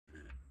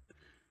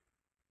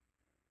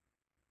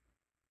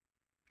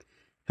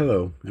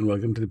Hello, and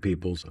welcome to the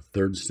People's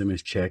third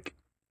stimulus check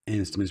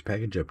and stimulus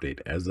package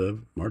update as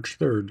of March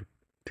 3rd,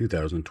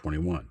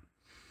 2021.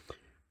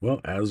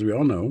 Well, as we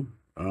all know,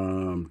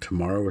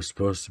 tomorrow is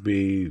supposed to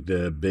be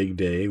the big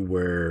day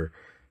where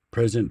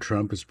President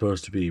Trump is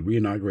supposed to be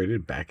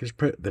reinaugurated back as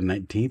the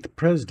 19th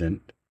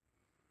president,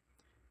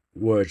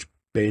 which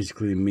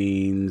basically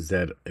means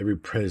that every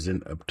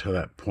president up to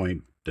that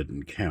point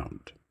didn't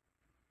count.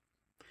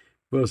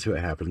 We'll see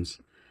what happens.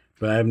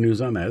 But I have news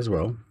on that as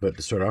well. But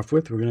to start off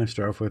with, we're going to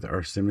start off with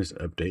our stimulus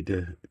update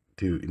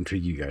to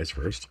intrigue you guys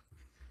first.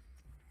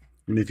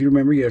 And if you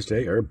remember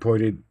yesterday, I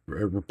reported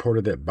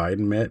that Biden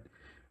met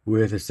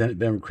with the Senate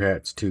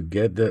Democrats to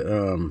get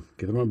them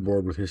on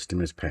board with his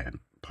stimulus plan.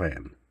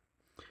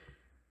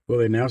 Well,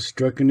 they now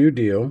struck a new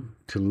deal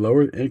to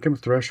lower the income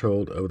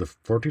threshold of the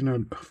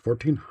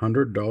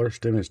 $1,400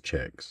 stimulus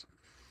checks.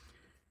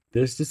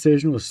 This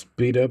decision will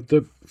speed up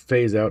the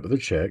phase out of the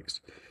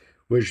checks,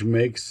 which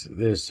makes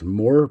this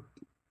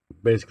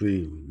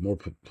basically more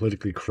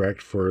politically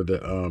correct for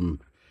the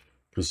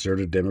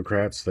conservative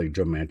Democrats like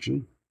Joe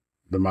Manchin,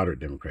 the moderate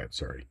Democrats,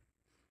 sorry,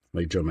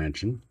 like Joe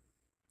Manchin.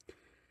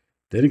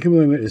 The income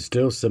limit is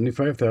still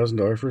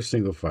 $75,000 for a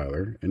single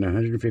filer and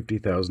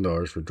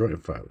 $150,000 for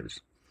joint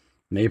filers.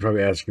 Now you're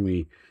probably asking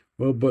me,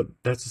 well, but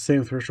that's the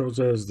same thresholds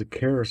as the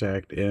CARES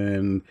Act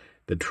and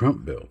the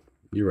Trump bill.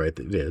 You're right,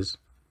 it is.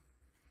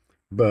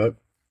 But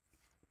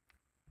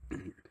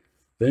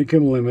the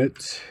income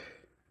limits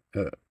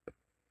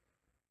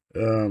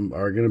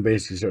are going to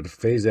basically start to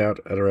phase out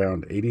at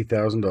around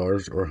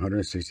 $80,000 or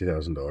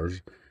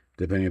 $160,000,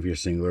 depending if you're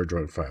single or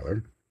joint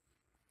filer.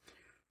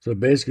 So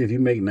basically, if you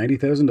make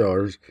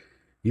 $90,000,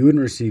 you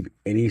wouldn't receive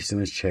any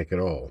stimulus check at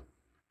all.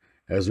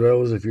 As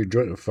well as if you're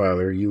joint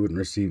filer, you wouldn't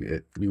receive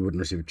it. You wouldn't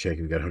receive a check if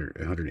you got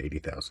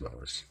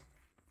 $180,000.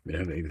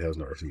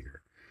 $180,000 a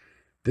year.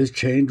 This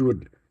change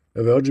of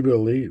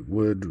eligibility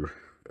would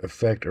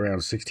affect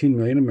around 16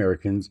 million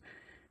Americans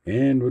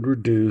and would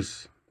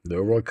reduce the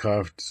overall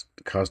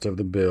cost of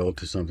the bill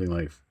to something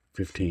like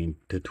 $15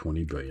 to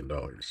 $20 billion.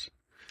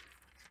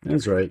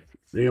 That's right.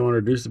 They want to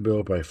reduce the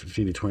bill by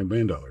 $15 to $20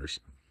 billion.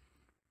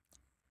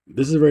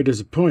 This is very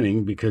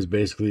disappointing because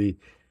basically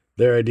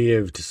their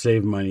idea to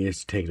save money is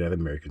to take it out of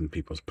the American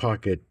people's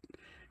pocket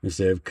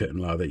instead of cutting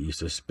a lot of that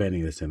use of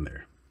spending that's in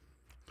there.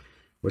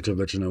 Which I'll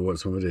let you know what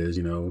some of it is.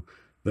 You know,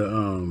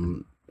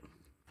 the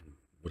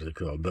what is it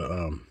called?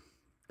 The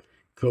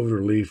COVID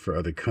relief for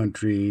other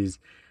countries,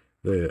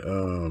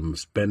 the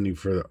spending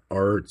for the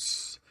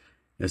arts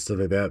and stuff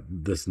like that,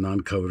 that's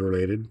non-COVID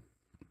related.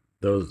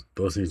 Those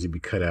things need to be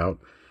cut out.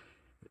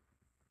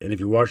 And if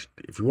you watch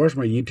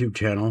my YouTube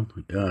channel,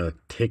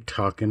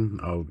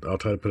 TikToking, I'll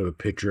try to put up a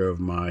picture of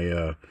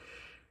my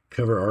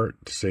cover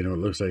art so you know what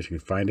it looks like, so you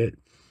can find it.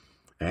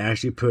 I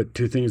actually put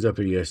two things up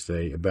there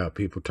yesterday about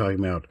people talking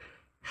about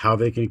how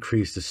they can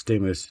increase the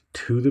stimulus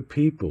to the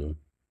people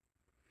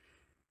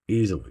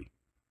easily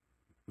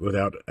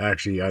without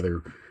actually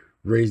either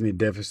raising the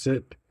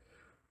deficit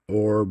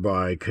or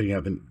by cutting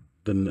out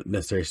the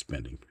necessary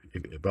spending.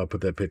 I'll put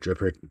that picture up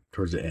here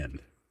towards the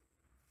end.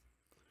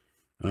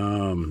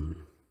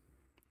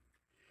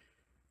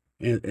 And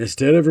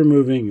instead of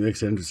removing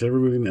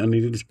the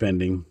unneeded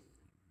spending,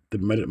 the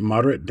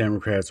moderate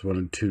Democrats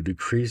wanted to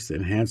decrease the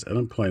enhanced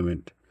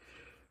unemployment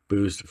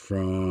boost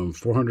from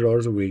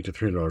 $400 a week to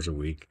 $300 a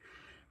week.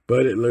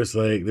 But it looks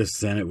like the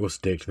Senate will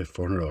stick to the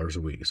 $400 a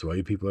week. So all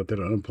you people out there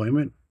on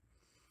unemployment,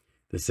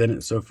 the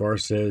Senate so far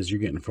says you're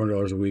getting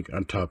 $400 a week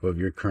on top of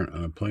your current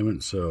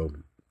unemployment. So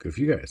good for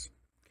you guys.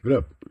 Keep it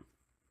up.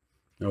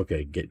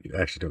 Okay,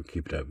 actually don't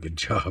keep it up. Good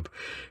job.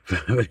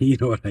 But you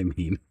know what I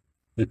mean.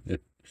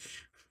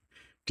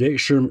 Jake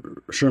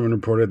Sherman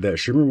reported that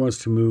Schumer wants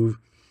to move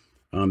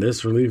on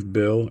this relief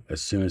bill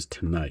as soon as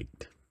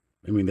tonight.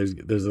 I mean,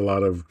 there's a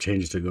lot of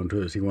changes to go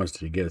into it. So he wants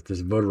to get this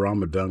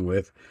vote-a-rama done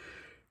with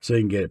so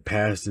he can get it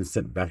passed and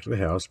sent back to the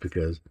House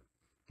because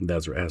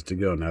that's where it has to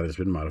go. Now that it's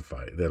been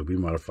modified, that'll be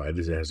modified.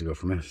 It has to go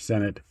from the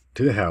Senate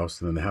to the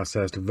House, and then the House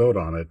has to vote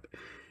on it.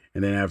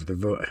 And then after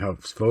the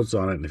House votes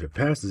on it, and if it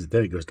passes,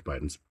 then it goes to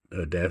Biden's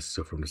desk,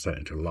 so from the Senate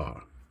into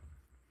law.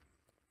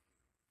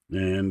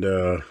 And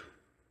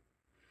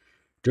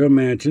Joe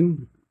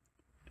Manchin,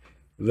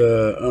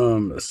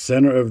 the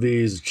center of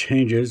these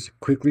changes,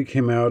 quickly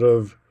came out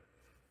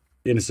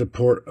in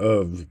support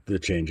of the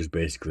changes,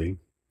 basically,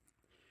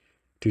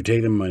 to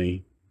take the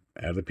money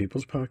out of the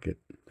people's pocket.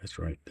 That's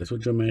right. That's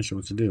what Joe Manchin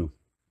wants to do.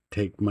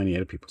 Take money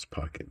out of people's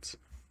pockets.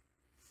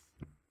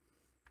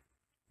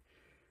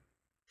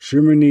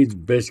 Schumer needs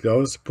basically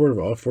all the support of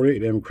all 48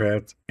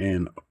 Democrats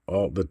and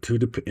all the two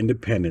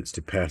independents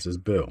to pass his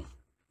bill.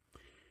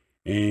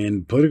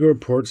 And Politico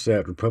reports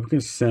that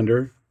Republican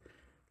Senator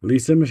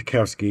Lisa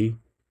Murkowski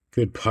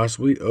could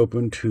possibly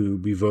open to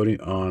be voting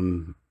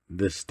on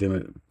this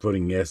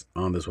voting yes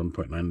on this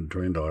 $1.9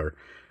 trillion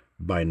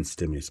Biden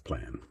stimulus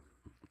plan,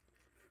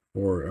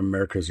 or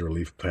America's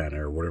Relief Plan,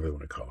 or whatever they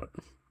want to call it.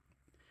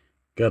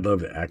 God love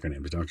the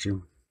acronyms, don't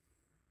you?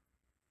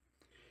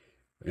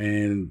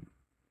 And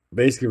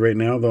basically, right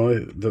now,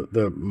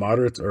 the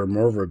moderates are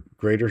more of a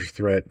greater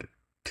threat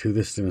to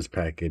the stimulus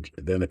package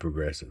than the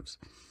progressives.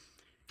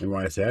 And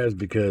why I say that is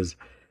because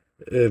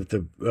if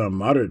the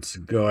moderates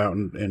go out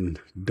and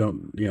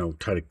don't,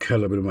 try to cut a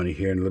little bit of money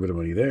here and a little bit of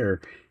money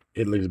there,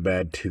 it looks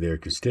bad to their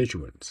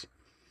constituents.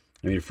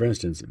 I mean, for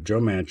instance, Joe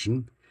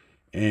Manchin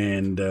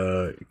and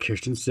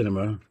Kirsten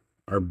Sinema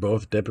are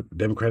both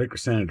Democratic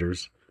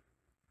senators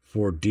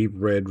for deep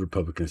red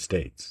Republican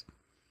states.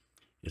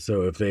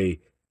 So if they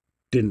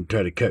didn't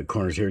try to cut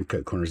corners here and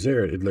cut corners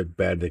there, it'd look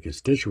bad to the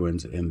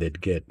constituents, and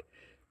they'd get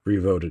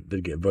revoted.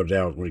 They'd get voted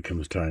out when it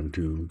comes time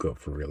to go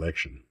for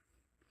re-election.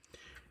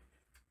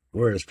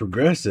 Whereas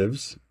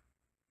progressives,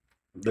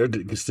 their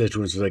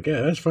constituents are like,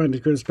 yeah, that's fine. They're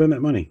going to spend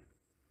that money,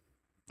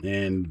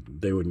 and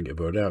they wouldn't get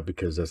voted out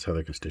because that's how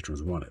their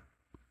constituents want it.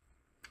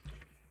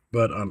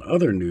 But on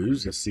other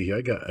news, let's see.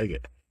 I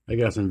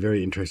got some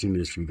very interesting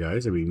news for you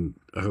guys. I mean,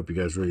 I hope you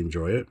guys really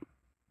enjoy it,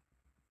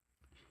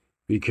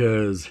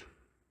 because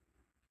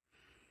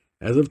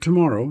as of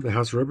tomorrow, the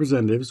House of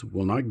Representatives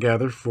will not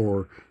gather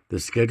for the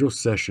scheduled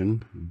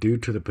session due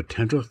to the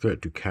potential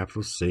threat to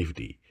Capitol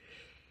safety.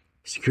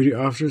 Security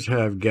officers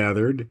have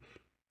gathered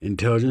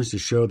intelligence to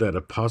show that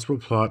a possible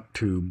plot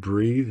to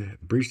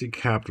breach the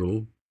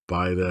Capitol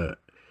by the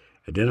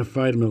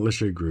identified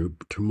militia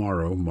group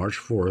tomorrow, March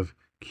 4th,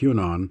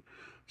 QAnon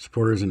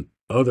supporters and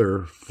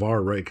other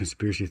far-right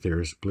conspiracy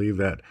theorists believe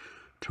that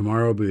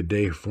tomorrow will be the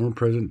day former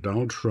President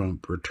Donald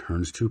Trump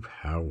returns to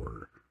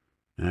power.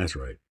 And that's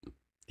right.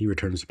 He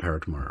returns to power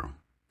tomorrow.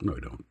 No,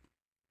 he don't.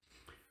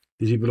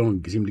 These people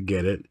don't seem to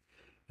get it.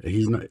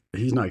 He's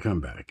not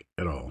coming back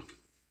at all.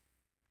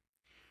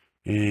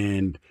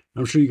 And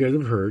I'm sure you guys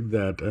have heard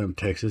that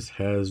Texas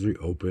has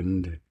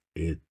reopened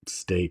its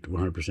state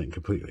 100%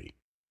 completely,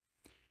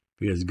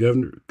 because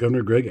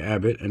Governor Greg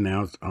Abbott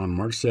announced on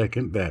March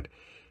 2nd that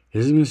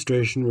his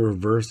administration will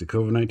reverse the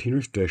COVID-19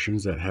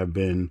 restrictions that have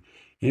been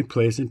in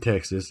place in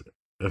Texas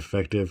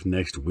effective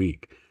next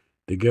week.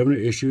 The governor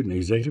issued an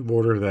executive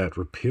order that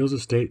repeals the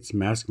state's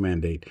mask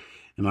mandate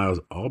and allows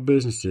all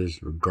businesses,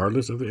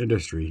 regardless of the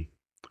industry,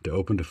 to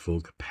open to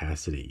full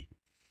capacity.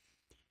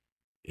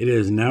 It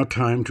is now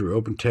time to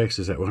reopen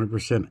Texas at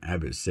 100%,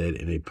 Abbott said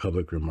in a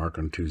public remark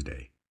on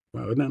Tuesday.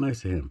 Wow, isn't that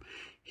nice of him?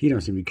 He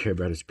don't seem to care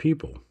about his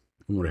people.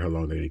 I wonder how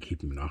long they're going to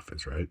keep him in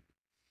office, right?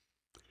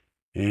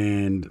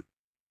 And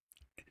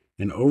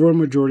an overall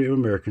majority of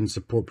Americans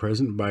support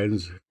President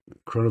Biden's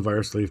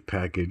coronavirus relief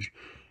package.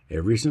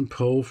 A recent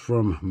poll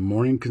from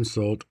Morning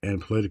Consult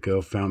and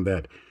Politico found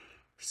that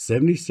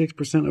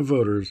 76% of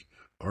voters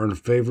are in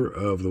favor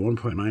of the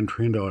 $1.9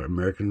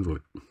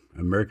 trillion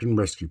American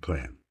Rescue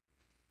Plan,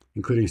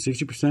 including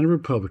 60% of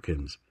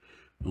Republicans.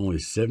 Only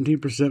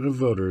 17% of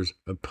voters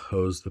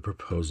oppose the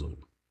proposal.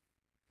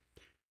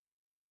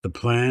 The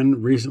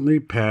plan, recently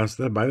passed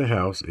by the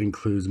House,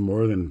 includes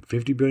more than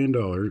 $50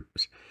 billion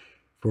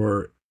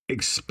for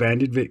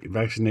expanded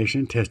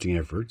vaccination and testing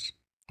efforts,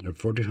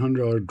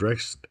 $1,400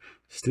 direct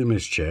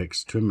stimulus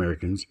checks to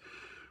Americans,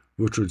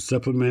 which would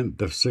supplement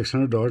the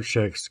 $600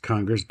 checks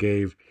Congress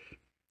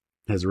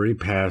has already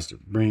passed,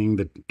 bringing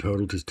the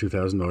total to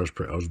 $2,000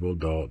 per eligible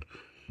adult,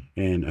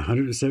 and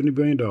 $170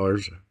 billion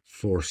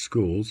for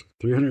schools,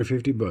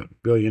 $350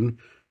 billion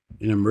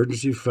in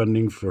emergency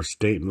funding for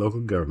state and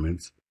local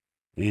governments,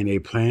 and a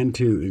plan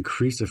to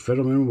increase the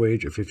federal minimum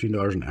wage of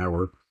 $15 an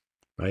hour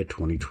by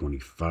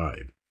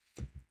 2025.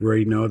 We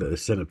already know that the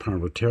Senate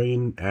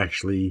Parliamentarian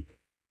actually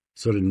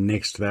sort of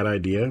nixed that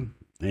idea,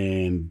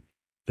 and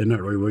they're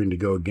not really willing to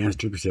go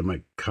against it because it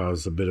might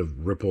cause a bit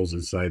of ripples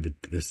inside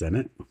the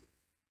Senate.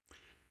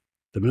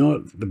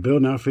 The bill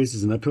now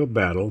faces an uphill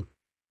battle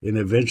in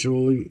an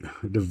eventually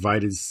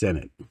divided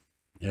Senate,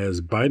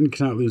 as Biden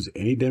cannot lose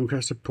any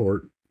Democrat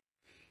support,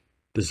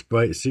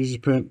 despite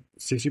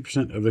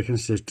 60% of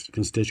the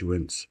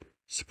constituents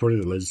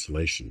supporting the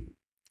legislation.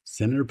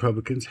 Senate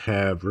Republicans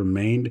have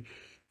remained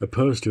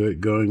opposed to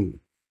it, going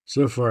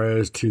so far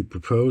as to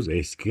propose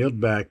a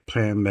scaled-back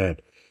plan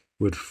that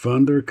would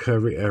fund the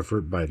recovery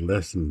effort by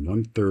less than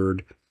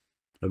one-third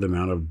of the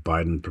amount of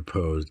Biden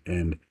proposed,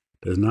 and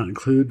does not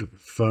include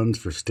funds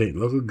for state and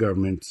local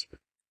governments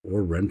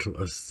or rental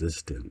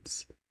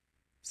assistance.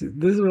 See,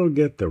 this is what I don't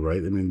get though, right?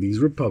 I mean, these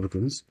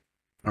Republicans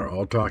are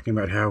all talking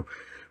about how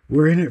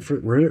we're in it for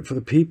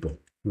the people,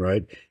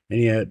 right? And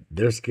yet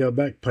their scaled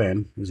back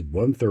plan is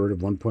one-third of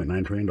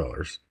 $1.9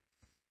 trillion,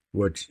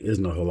 which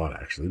isn't a whole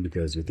lot actually,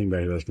 because you think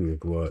back, that's going to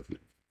look what?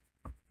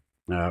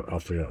 I'll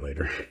figure it out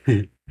later.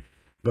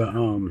 But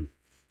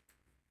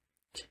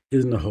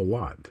isn't a whole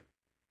lot.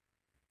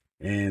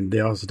 And they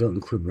also don't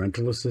include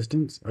rental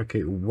assistance.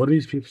 Okay, what are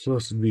these people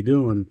supposed to be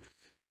doing?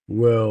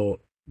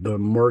 Well, the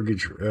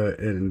mortgage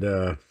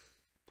and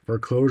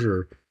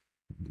foreclosure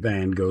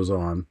ban goes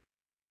on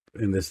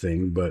in this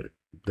thing, but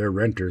they're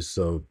renters,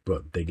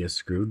 but they get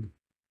screwed.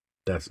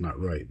 That's not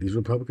right. These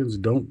Republicans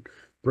don't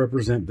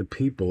represent the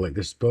people like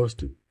they're supposed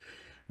to.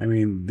 I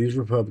mean, these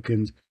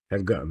Republicans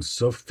have gotten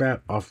so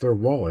fat off their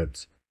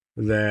wallets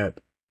that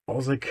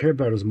all they care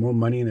about is more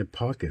money in their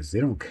pockets. They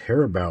don't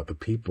care about the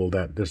people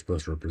that they're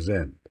supposed to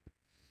represent.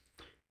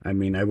 I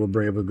mean, I will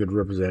bring up a good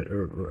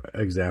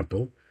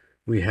example.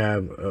 we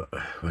have,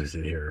 what is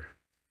it here?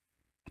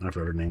 I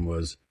forgot her name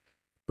was,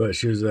 but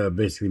she was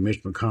basically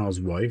Mitch McConnell's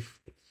wife.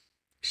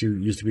 She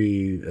used to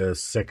be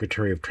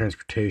Secretary of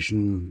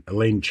Transportation,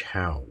 Elaine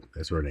Chao.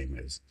 That's what her name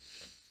is.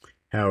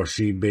 How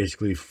she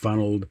basically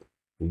funneled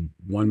 $1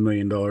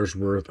 million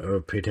worth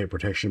of paycheck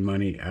protection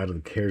money out of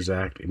the CARES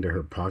Act into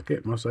her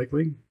pocket, most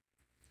likely.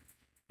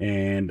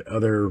 And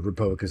other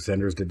Republican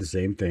senators did the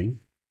same thing.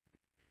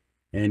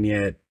 And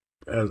yet,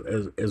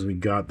 as we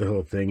got, the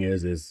whole thing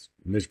is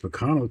Mitch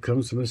McConnell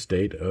comes from the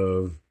state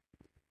of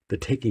the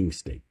taking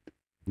state,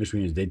 which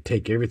means they'd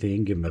take everything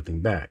and give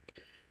nothing back.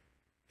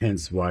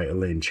 Hence why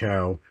Elaine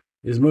Chao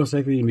is most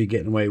likely to be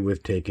getting away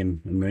with taking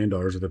 $1 million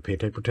of the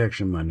paycheck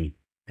protection money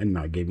and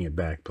not giving it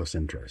back plus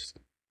interest.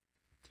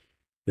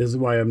 This is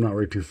why I'm not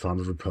really too fond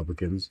of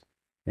Republicans.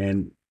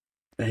 And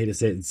I hate to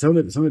say it, some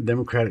of the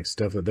Democratic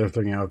stuff that they're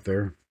throwing out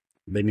there,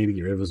 they need to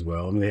get rid of as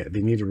well. I mean,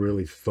 they need to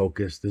really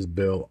focus this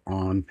bill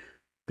on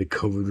the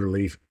COVID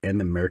relief and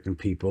the American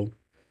people.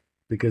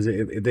 Because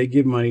if they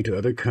give money to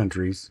other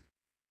countries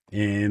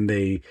and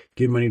they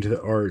give money to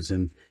the arts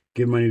and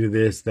give money to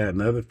this, that,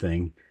 and other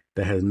thing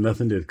that has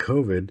nothing to do with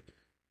COVID,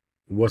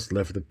 what's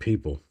left of the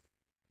people?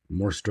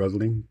 More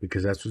struggling?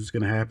 Because that's what's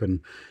going to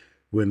happen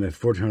when the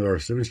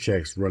 $1,400 stimulus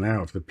checks run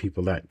out for the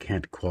people that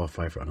can't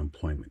qualify for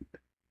unemployment.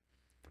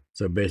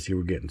 So basically,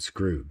 we're getting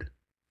screwed.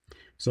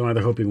 So I'm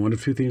either hoping one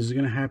of two things is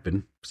going to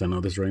happen, because I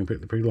know this is running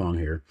pretty long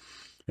here,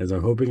 is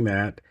I'm hoping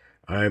that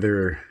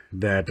either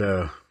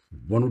that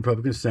one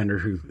Republican senator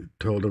who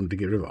told them to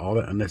get rid of all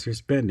that unnecessary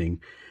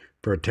spending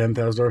for a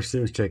 $10,000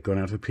 stimulus check going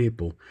out to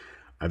people,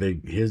 either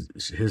his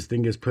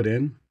thing gets put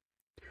in,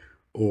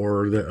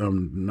 or the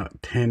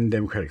not 10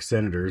 Democratic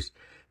senators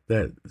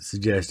that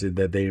suggested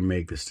that they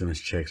make the stimulus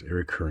checks a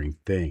recurring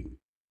thing.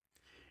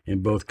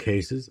 In both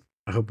cases,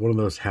 I hope one of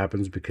those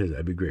happens, because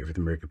that'd be great for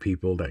the American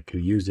people that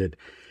could use it,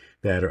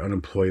 that are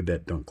unemployed,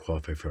 that don't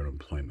qualify for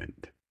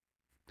unemployment.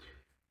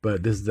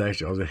 But this is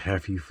actually all I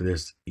have for you for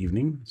this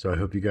evening. So I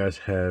hope you guys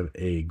have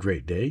a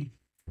great day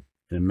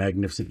and a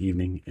magnificent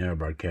evening, and I'll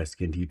broadcast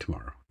again to you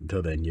tomorrow.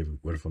 Until then, you have a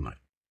wonderful night.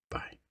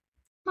 Bye.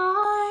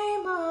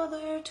 My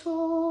mother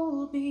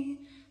told me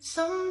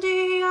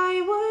someday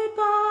I would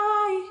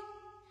buy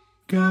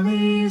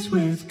galleys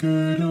with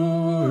good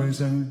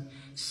oars and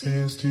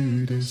sails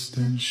to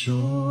distant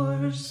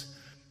shores.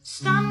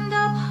 Stand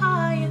up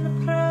high in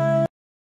the prairie.